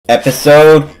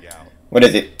Episode, what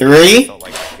is it, 3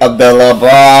 of the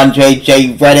LeBron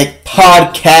Redick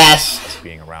podcast.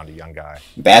 Being around a young guy.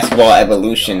 Basketball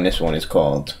Evolution, this one is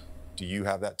called. Do you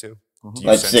have that too? Do you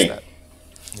Let's see. that?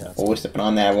 Yeah, we're stepping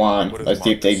on that one. Let's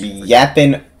see if they be for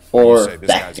yapping or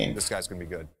backing. This guy's going to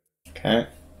be good. Okay.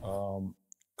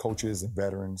 Coaches and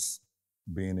veterans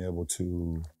being able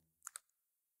to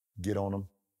get on them.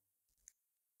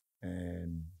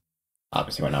 And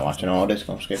obviously, we're not watching all this.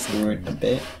 Gonna skip through it a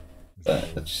bit. But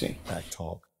let's see. Back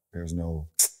talk. There's no,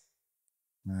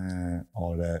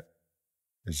 all of that.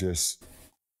 It's just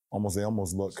they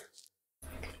almost look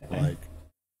like.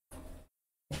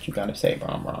 What you gotta say,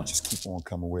 Bron? Just keep on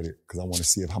coming with it because I want to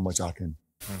see how much I can.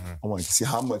 I want to see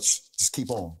how much. Just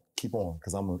keep on,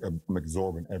 because I'm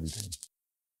absorbing everything.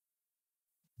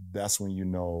 That's when you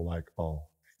know, like, oh,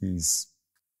 he's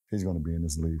going to be in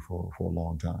this league for a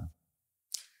long time.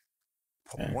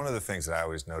 Okay. One of the things that I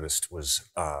always noticed was,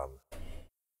 and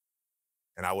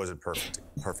I wasn't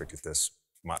perfect at this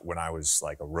when I was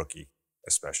like a rookie,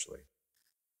 especially.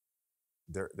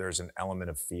 There's an element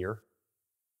of fear,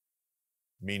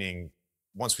 meaning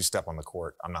once we step on the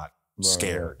court, I'm not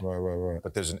scared. Right.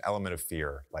 But there's an element of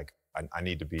fear, like I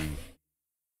need to be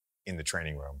in the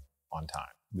training room on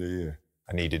time. Yeah.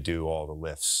 I need to do all the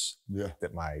lifts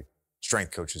that my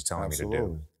strength coach is telling me to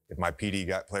do. If my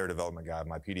PD player development guy,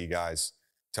 my PD guy's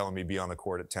telling me be on the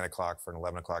court at 10 o'clock for an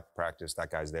 11 o'clock practice,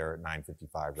 that guy's there at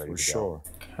 9:55 ready to go.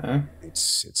 Okay.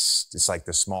 It's like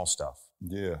the small stuff.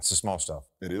 Yeah. It's the small stuff.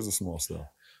 It is the small stuff.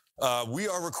 We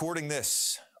are recording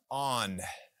this on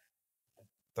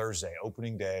Thursday,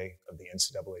 opening day of the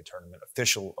NCAA tournament,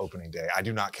 official opening day. I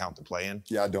do not count the play-in.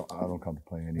 Yeah, I don't count the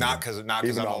play-in. Not because I'm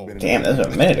old. Damn, that's a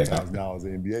minute ago. Now as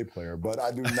an NBA player, but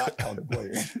I do not count the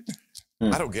play-in.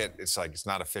 I don't get it's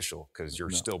not official because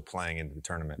you're still playing into the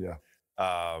tournament. Yeah.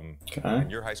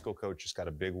 And your high school coach just got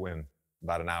a big win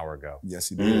about an hour ago. Yes,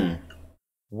 he did.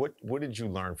 What did you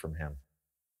learn from him?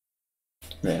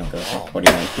 Yeah,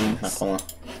 2019. Not for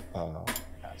long.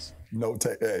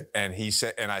 Hey. And he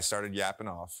said, and I started yapping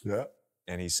off. Yeah.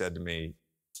 And he said to me,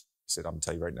 I'm gonna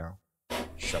tell you right now,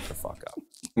 shut the fuck up.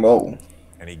 Whoa.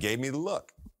 And he gave me the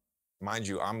look. Mind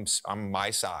you, I'm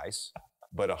my size,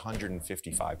 but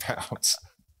 155 pounds.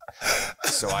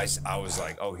 So I was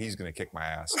like, oh, he's gonna kick my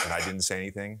ass. And I didn't say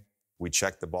anything. We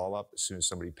checked the ball up. As soon as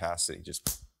somebody passed it, he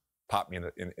just popped me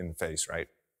in the face, right?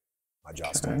 My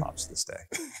jaw still pops to this day.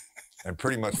 And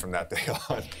pretty much from that day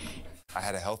on, I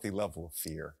had a healthy level of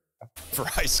fear for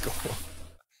high school.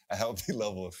 A healthy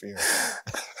level of fear.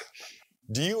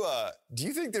 Do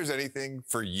you think there's anything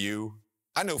for you?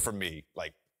 I know for me,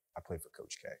 like I played for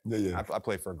Coach K. Yeah. I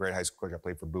played for a great high school coach. I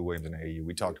played for Boo Williams in AAU.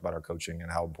 We talked about our coaching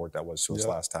and how important that was to us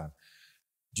last time.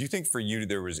 Do you think for you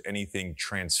there was anything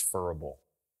transferable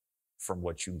from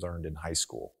what you learned in high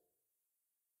school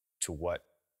to what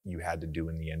you had to do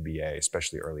in the NBA,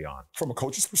 especially early on? From a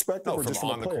coach's perspective, or just from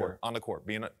on a the player? court? On the court,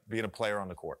 being a player on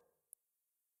the court.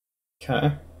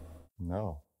 Okay.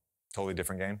 No. Totally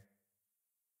different game?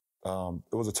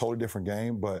 It was a totally different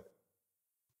game, but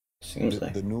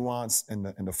the nuance and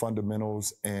the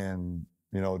fundamentals and,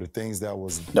 the things that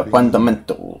was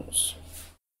fundamentals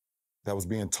that was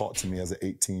being taught to me as an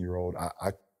 18-year-old,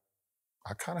 I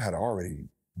kind of had already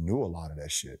knew a lot of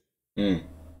that shit. I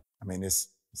mean, it's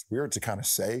weird to kind of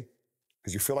say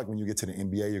because you feel like when you get to the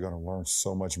NBA, you're going to learn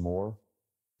so much more,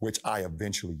 which I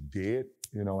eventually did.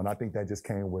 And I think that just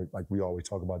came with, like we always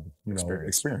talk about,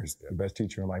 experience. The best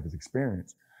teacher in life is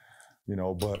experience.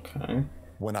 But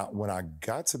when I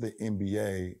got to the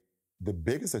NBA, the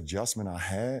biggest adjustment I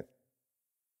had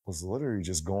was literally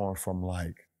just going from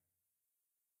like,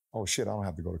 oh shit, I don't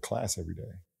have to go to class every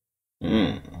day.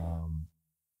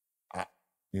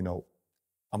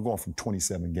 I'm going from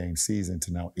 27 game season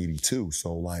to now 82.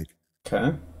 So like,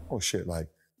 oh shit, like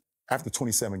after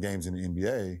 27 games in the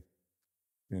NBA,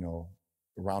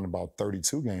 around about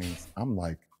 32 games, I'm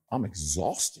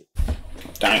exhausted.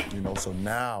 Dang. So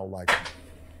now like,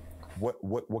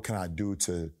 what can I do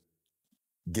to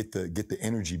get the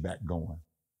energy back going?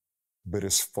 But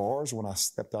as far as when I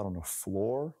stepped out on the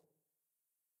floor,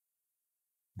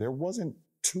 there wasn't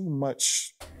too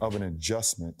much of an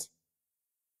adjustment.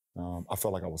 I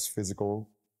felt like I was physical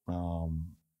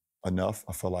enough.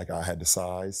 I felt like I had the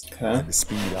size, I had the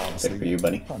speed, obviously. Good for you,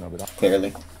 buddy.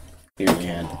 Clearly. Here we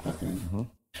had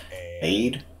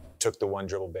aid. Took the one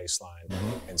dribble baseline,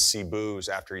 and C. Booz,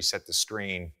 after he set the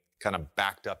screen, kind of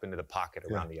backed up into the pocket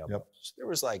around the elbow. So there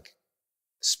was like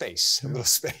space, a little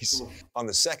space. On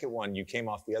the second one, you came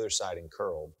off the other side and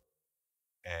curled,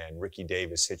 and Ricky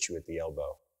Davis hit you at the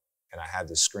elbow. And I had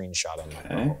the screenshot on my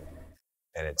phone.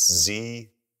 And it's Z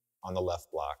on the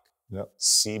left block, Yep.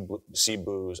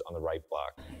 C-Boo's on the right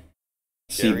block.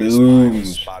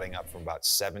 C-Boo's spotting up from about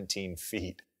 17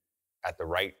 feet at the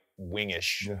right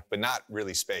wingish, but not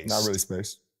really spaced. Not really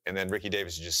spaced. And then Ricky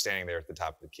Davis is just standing there at the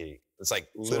top of the key. It's like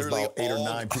so literally about 8 or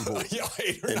 9 people. Yeah,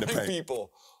 8 or 9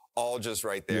 people, all just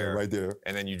right there. Yeah, right there.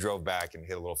 And then you drove back and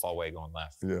hit a little fallaway going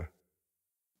left. Yeah.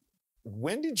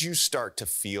 When did you start to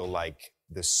feel like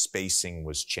the spacing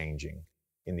was changing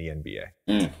in the NBA?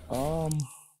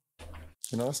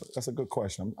 You know, that's a good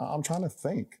question. I'm trying to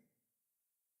think.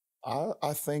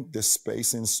 I think the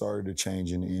spacing started to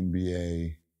change in the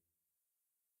NBA.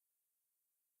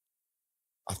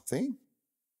 I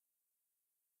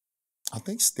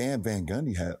think Stan Van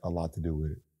Gundy had a lot to do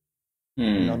with it.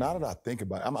 You know, now that I think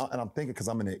about it, I'm thinking because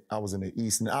I was in the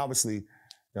East, and obviously,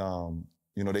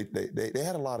 you know, they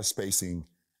had a lot of spacing,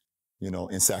 you know,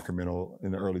 in Sacramento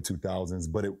in the early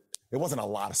 2000s, but it wasn't a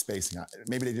lot of spacing.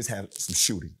 Maybe they just had some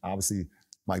shooting. Obviously,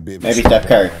 Mike Bibby. Maybe Steph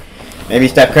Curry. Maybe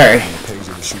Steph Curry.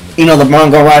 You know,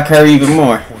 LeBron gonna ride Curry even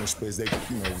more. Corner space. They,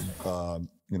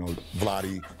 you know,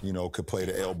 Vlade, you know, could play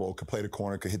the elbow, could play the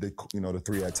corner, could hit the, you know, the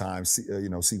three at times. You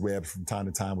know, C-Webb from time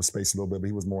to time was spaced a little bit, but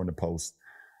he was more in the post.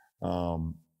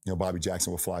 You know, Bobby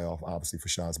Jackson would fly off, obviously, for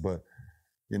shots. But,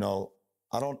 you know,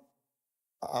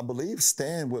 I believe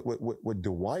Stan with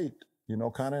Dwight, you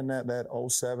know, kind of in that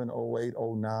 07, 08,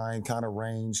 09 kind of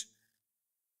range,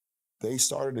 they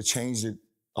started to change it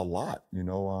a lot. You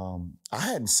know, I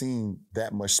hadn't seen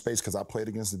that much space because I played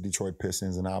against the Detroit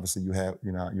Pistons, and obviously you have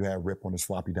Rip on his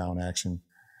floppy down action,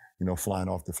 you know, flying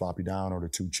off the floppy down or the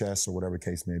two chests or whatever the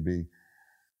case may be.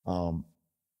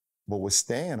 But with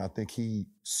Stan, I think he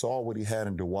saw what he had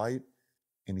in Dwight,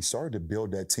 and he started to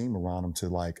build that team around him to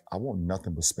like, I want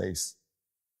nothing but space,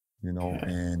 you know,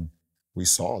 and we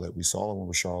saw that. We saw it when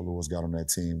Rashard Lewis got on that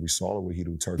team. We saw it with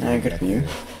Hedo Turkoglu. Good for you.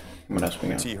 What else we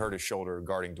got? T hurt his shoulder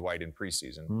guarding Dwight in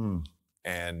preseason.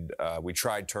 And we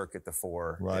tried Turk at the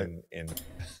 4. Right. And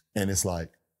it's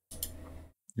like,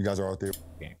 you guys are out there.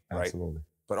 Game, right? Absolutely.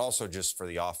 But also just for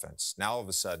the offense. Now all of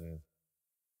a sudden,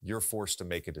 you're forced to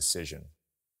make a decision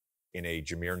in a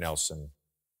Jameer Nelson,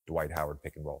 Dwight Howard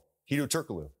pick and roll. Hedo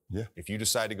Turkoglu. Yeah. If you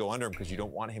decide to go under him because you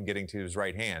don't want him getting to his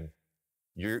right hand,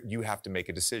 you have to make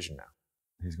a decision now.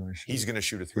 He's going to shoot. He's going to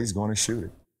shoot a 3. He's going to shoot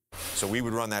it. So we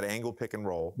would run that angle pick and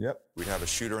roll. Yep. We'd have a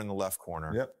shooter in the left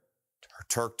corner. Yep.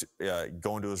 Turk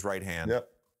going to his right hand. Yep.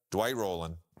 Dwight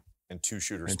rolling, and 2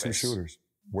 shooters. And space. 2 shooters.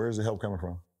 Where's the help coming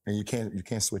from? And you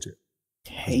can't switch it.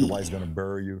 Hey. Dwight's going to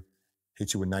bury you,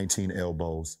 hit you with 19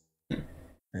 elbows,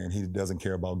 and he doesn't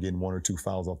care about getting 1 or 2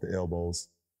 fouls off the elbows,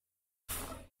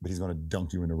 but he's going to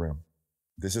dunk you in the rim.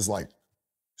 This is like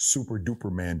super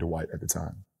duper man Dwight at the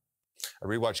time. I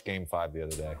rewatched Game 5 the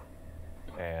other day.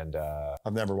 And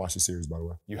I've never watched the series, by the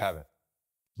way. You haven't?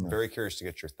 No. I'm very curious to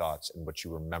get your thoughts and what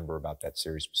you remember about that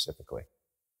series specifically.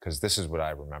 Because this is what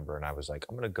I remember, and I was like,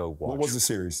 I'm going to go watch. What was the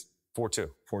series? 4-2.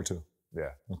 4-2. Yeah.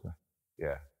 Okay.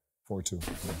 Yeah. 4-2.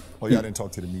 Yeah. Oh, yeah, I didn't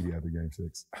talk to the media after Game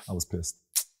 6. I was pissed.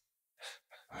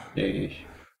 Yeesh.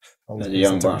 I was That's a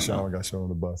young took a Bron, shower and got shown on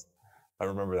the bus. I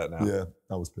remember that now. Yeah,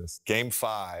 I was pissed. Game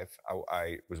 5,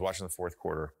 I was watching the 4th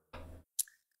quarter.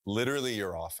 Literally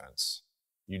your offense.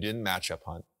 You didn't matchup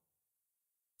hunt.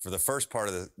 For the first part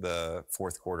of the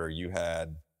 4th quarter, you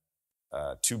had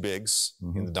 2 bigs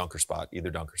in the dunker spot, either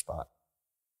dunker spot.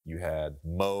 You had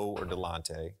Mo or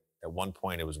Delonte. At one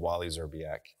point, it was Wally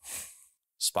Zerbiak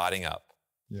spotting up.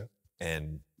 Yeah.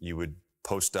 And you would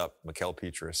post up Mikal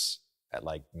Petrus at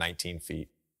like 19 feet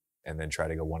and then try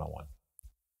to go one-on-one.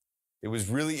 It was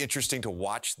really interesting to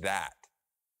watch that.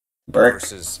 Brick.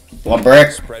 Versus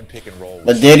brick. Spread pick and roll.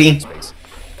 The Diddy.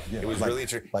 Yeah, it was really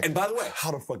interesting. And by the way,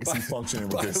 how the fuck is he functioning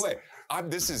with this? By the way,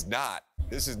 this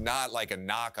is not like a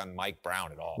knock on Mike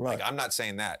Brown at all. Right. Like, I'm not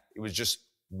saying that. It was just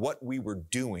what we were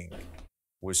doing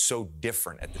was so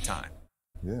different at the time.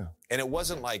 Yeah. And it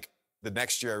wasn't like the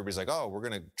next year everybody's like, oh, we're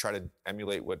going to try to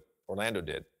emulate what Orlando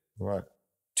did. Right.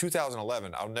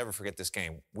 2011, I'll never forget this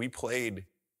game. We played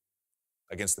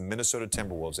against the Minnesota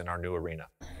Timberwolves in our new arena.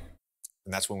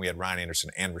 And that's when we had Ryan Anderson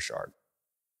and Rashard.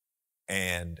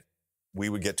 And we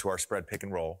would get to our spread pick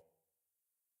and roll,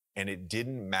 and it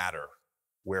didn't matter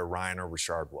where Ryan or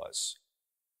Rashard was.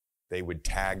 They would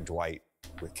tag Dwight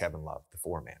with Kevin Love, the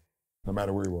 4-man. No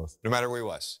matter where he was. No matter where he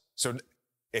was. So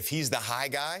if he's the high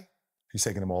guy, he's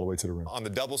taking him all the way to the rim. On the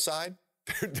double side,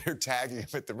 they're tagging him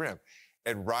at the rim.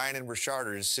 And Ryan and Rashard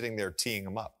are just sitting there teeing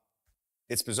him up.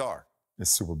 It's bizarre.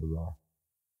 It's super bizarre.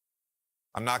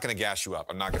 I'm not going to gas you up.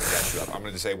 I'm going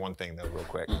to say one thing, though, real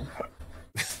quick.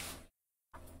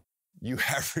 You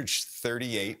averaged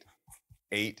 38,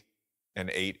 8, and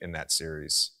 8 in that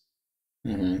series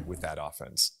with that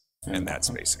offense. and that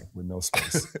spacing. With no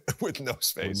space. With no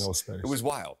space. With no space. It was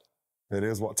wild. It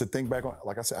is wild. To think back on,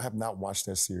 like I said, I have not watched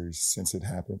that series since it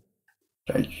happened.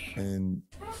 And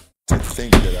to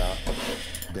think that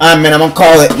I'm gonna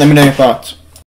call it. Let me know your thoughts.